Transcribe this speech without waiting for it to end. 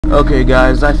Okay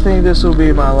guys, I think this will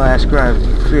be my last Craft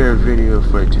Fear video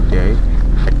for today.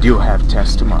 I do have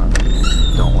tests tomorrow.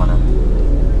 Don't want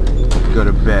to go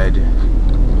to bed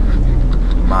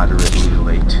moderately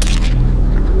late.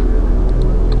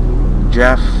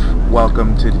 Jeff,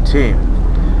 welcome to the team.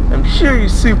 I'm sure your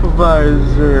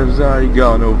supervisor has already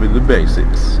gone over the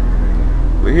basics,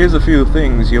 but here's a few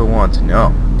things you'll want to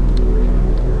know.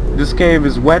 This cave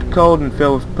is wet, cold, and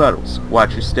filled with puddles.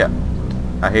 Watch your step.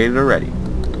 I hate it already.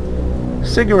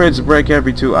 Cigarettes break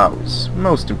every 2 hours.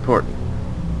 Most important.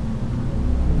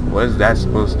 What is that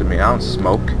supposed to mean? I don't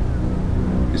smoke.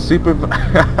 The supervisor.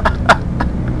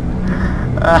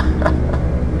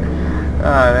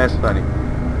 That's funny.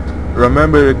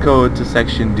 Remember the code to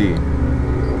section D.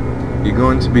 You're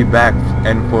going to be back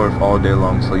and forth all day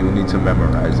long, so you'll need to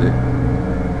memorize it.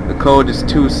 The code is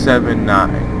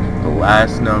 279. The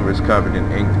last number is covered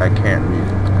in ink. I can't read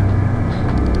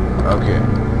it. Okay.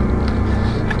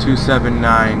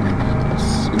 279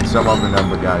 and some other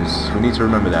number, guys. We need to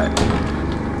remember that.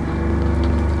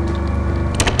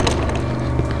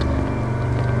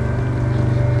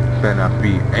 Better not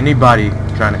be anybody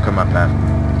trying to come up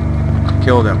after.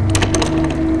 Kill them.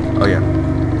 Oh yeah.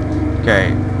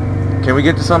 Okay. Can we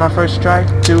get this on our first try?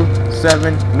 2,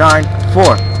 7, 9,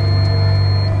 4.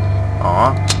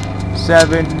 Aw.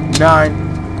 7,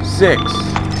 9, 6.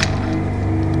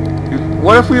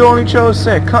 What if we only chose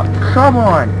 6? Come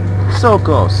on! So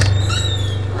close.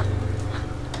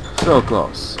 So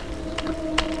close.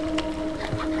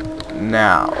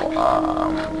 Now,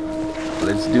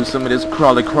 let's do some of this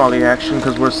crawly action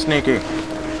because we're sneaky.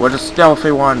 We're the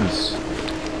stealthy ones.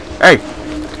 Hey!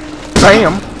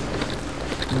 Bam!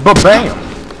 Ba-bam!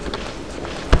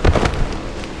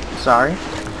 Sorry.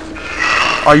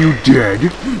 Are you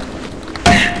dead?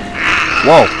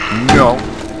 Whoa! No.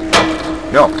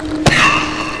 No.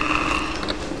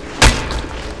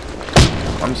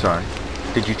 I'm sorry.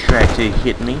 Did you try to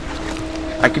hit me?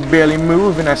 I could barely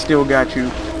move and I still got you.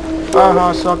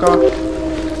 Haha, sucker.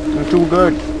 I'm too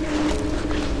good.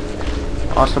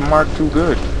 Awesome Mark too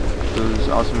good. Because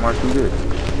Awesome Mark too good.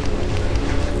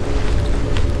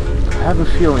 I have a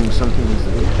feeling something is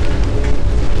there.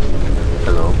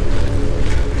 Hello?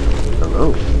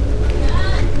 Hello?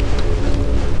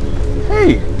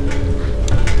 Hey!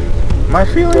 My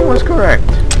feeling was correct.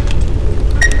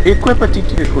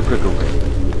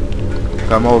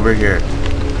 Come over here.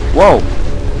 Whoa!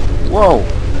 Whoa!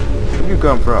 Where you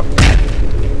come from?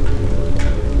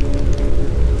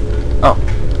 Oh.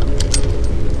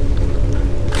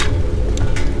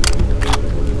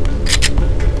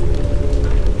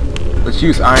 Let's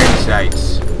use iron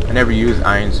sights. I never used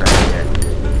iron sights yet.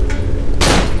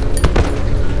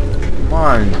 Come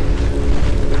on.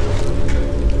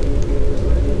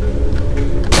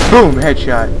 Boom!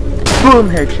 Headshot. Boom!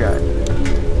 Headshot.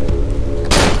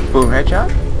 Boom! Headshot.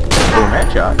 Boom!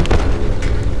 Headshot.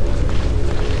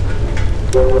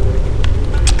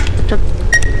 It took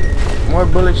more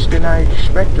bullets than I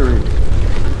expected.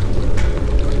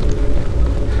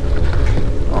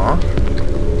 Aw.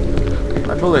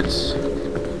 My bullets. I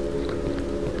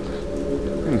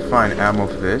can find ammo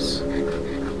for this.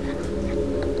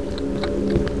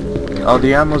 Oh,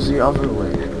 the ammo's the other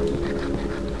way.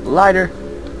 Lighter.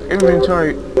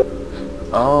 Inventory.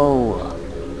 Oh.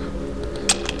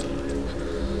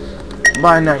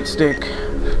 Bye, Nightstick.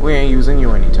 We ain't using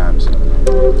you anytime soon.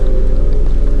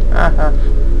 Haha.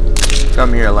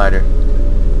 Come here, lighter.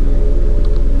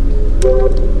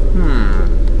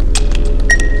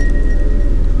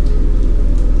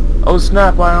 Oh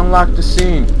snap, I unlocked the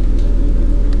scene.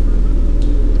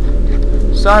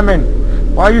 Simon,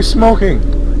 why are you smoking?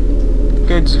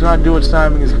 Okay, just gotta do what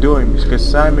Simon is doing, because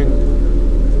Simon...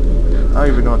 I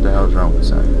don't even know what the hell's wrong with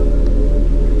Simon.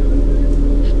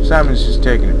 Simon's just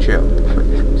taking a chill.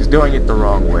 He's doing it the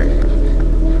wrong way.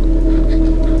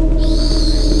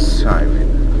 Simon.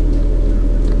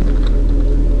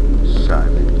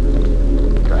 Simon.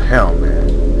 The hell, man?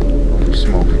 Don't be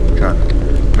smoking. Trying to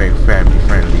make family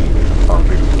friendly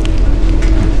video.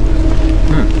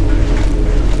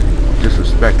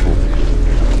 Disrespectful.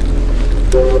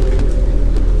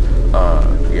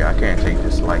 Yeah, I can't take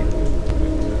this light.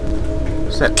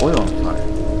 Set oil on fire.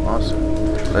 Awesome.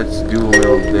 Let's do a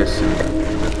little of this and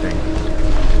the thing.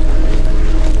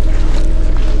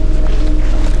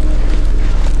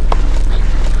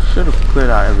 Should have cleared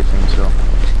out everything, so.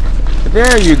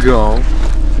 There you go.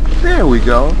 There we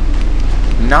go.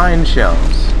 9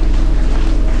 shells.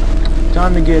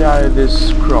 Time to get out of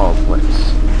this crawl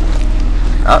place.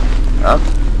 Up, up.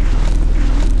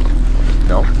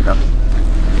 No, no.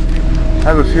 I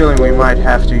have a feeling we might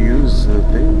have to use the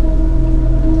thing.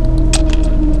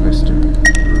 Mr.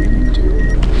 Green.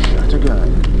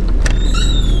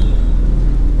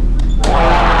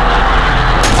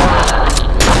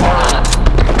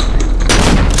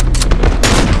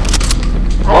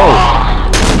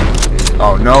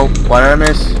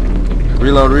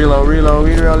 Reload, reload, reload,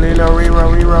 reload, reload,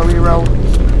 reload, reload, reload,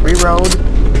 reload.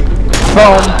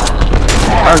 Boom!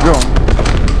 Boom!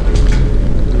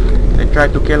 They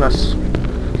tried to kill us,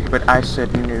 but I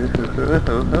said no.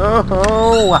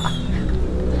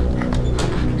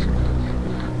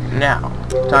 Now,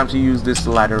 time to use this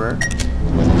ladderer.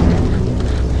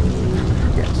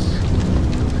 Yes.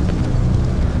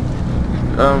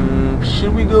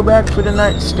 Should we go back for the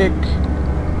nightstick?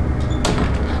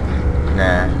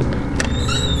 Nah.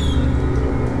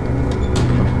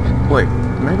 Wait,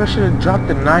 maybe I should have dropped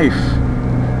the knife.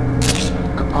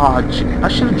 Oh, I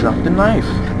should have dropped the knife.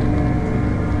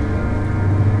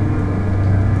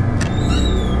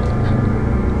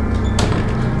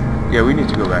 Yeah, we need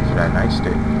to go back to that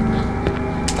nightstick.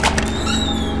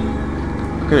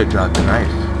 I could have dropped the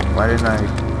knife. Why didn't I?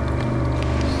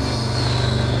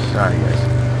 Sorry, guys.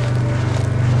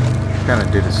 Kind of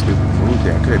did a stupid move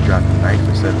there. I could have dropped the knife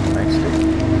instead of the nightstick.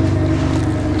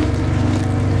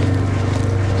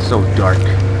 So dark,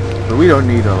 but we don't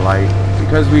need a light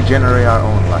because we generate our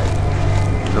own light,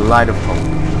 the light of hope,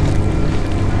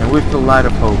 and with the light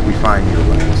of hope we find new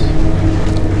light.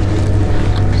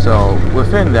 So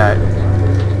within that,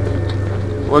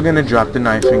 we're gonna drop the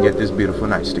knife and get this beautiful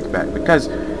nightstick back because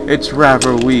it's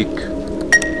rather weak.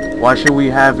 Why should we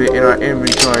have it in our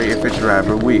inventory if it's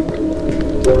rather weak?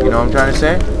 You know what I'm trying to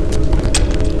say?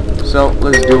 So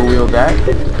let's dual wield that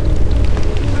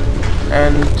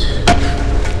and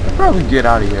probably get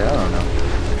out of here. I don't know.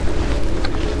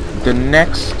 The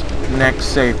next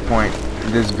save point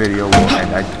this video will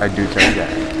end. I do tell you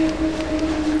that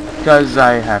because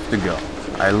I have to go.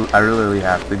 I really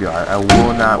have to go. I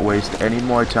will not waste any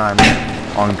more time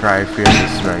on Cryophyr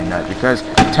this very night because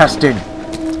testing.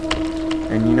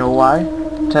 And you know why?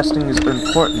 Testing is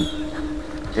important.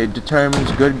 It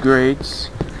determines good grades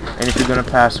and if you're gonna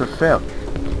pass or fail.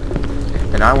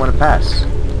 And I want to pass,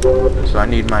 so I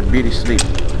need my beauty sleep.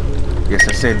 Yes,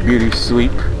 I said beauty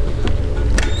sleep.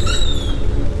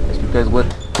 That's because what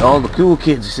all the cool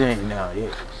kids are saying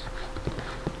nowadays.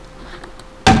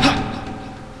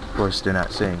 Of course, they're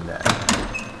not saying that.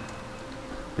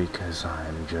 Because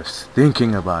I'm just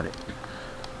thinking about it.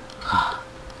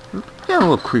 Getting a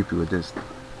little creepy with this.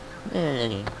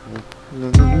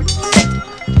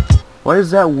 What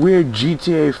is that weird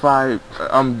GTA 5,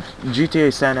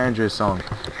 GTA San Andreas song?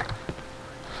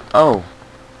 Oh,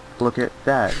 look at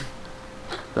that.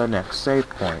 The next save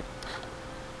point.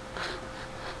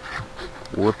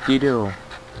 Whoop-de-doo.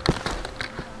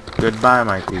 Goodbye,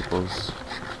 my peoples.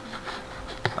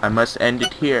 I must end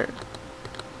it here.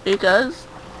 Because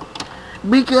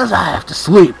I have to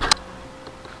sleep.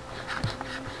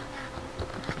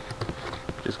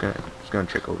 Just gonna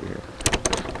check over here.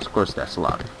 Of course, that's a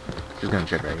lot. Just gonna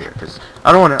check right here, because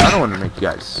I don't wanna make you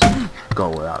guys go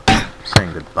without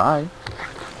saying goodbye.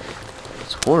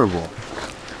 It's horrible.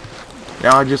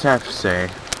 Now I just have to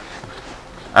say,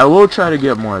 I will try to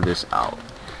get more of this out,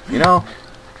 you know?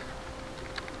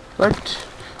 But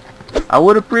I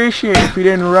would appreciate if you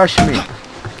didn't rush me.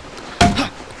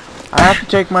 I have to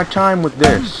take my time with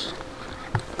this,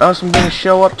 else I'm gonna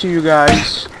show up to you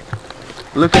guys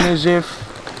looking as if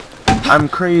I'm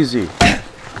crazy.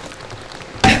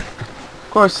 Of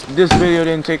course, this video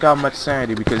didn't take out much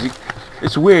sanity because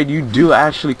it's weird, you do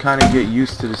actually kind of get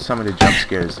used to some of the jump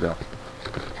scares though.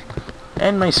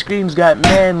 And my screams got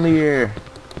manlier.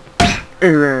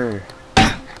 Because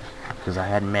I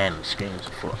had manly screams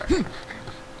before.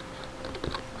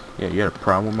 Yeah, you had a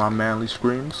problem with my manly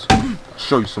screams? I'll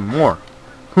show you some more.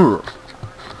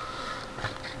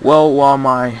 Well, while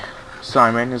my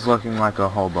Simon is looking like a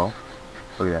hobo.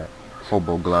 Look at that.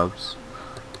 Hobo gloves.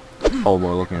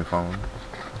 Hobo looking phone.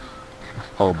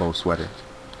 Hobo sweater.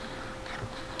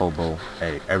 Hobo,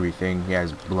 hey, everything. He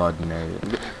has blood in there.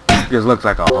 Just looks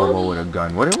like a hobo with a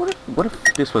gun. What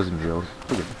if this wasn't real?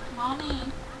 Look at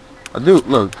Mommy. Dude,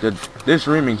 look, this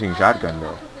Remington shotgun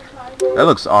though. That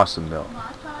looks awesome though.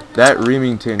 That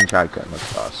Remington shotgun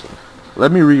looks awesome.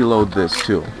 Let me reload this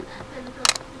too.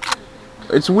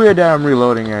 It's weird that I'm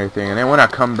reloading everything, and then when I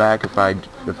come back, if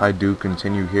I do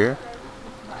continue here,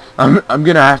 I'm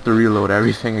gonna have to reload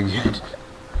everything again.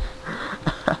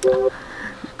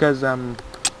 Because I'm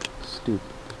stupid.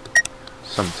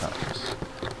 Sometimes.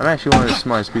 I'm actually one of the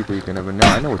smartest people you can ever know.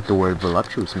 I know what the word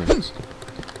voluptuous means.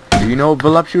 Do you know what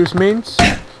voluptuous means?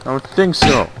 I don't think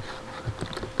so.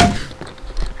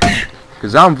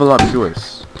 Because I'm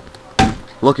voluptuous.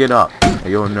 Look it up, and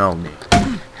you'll know me.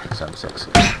 Because I'm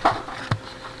sexy.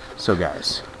 So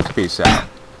guys, peace out.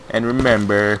 And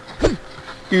remember,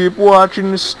 keep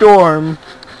watching the storm.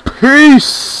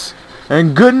 Peace!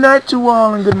 And good night to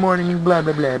all, and good morning, blah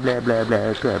blah blah blah blah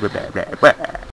blah blah blah blah blah blah.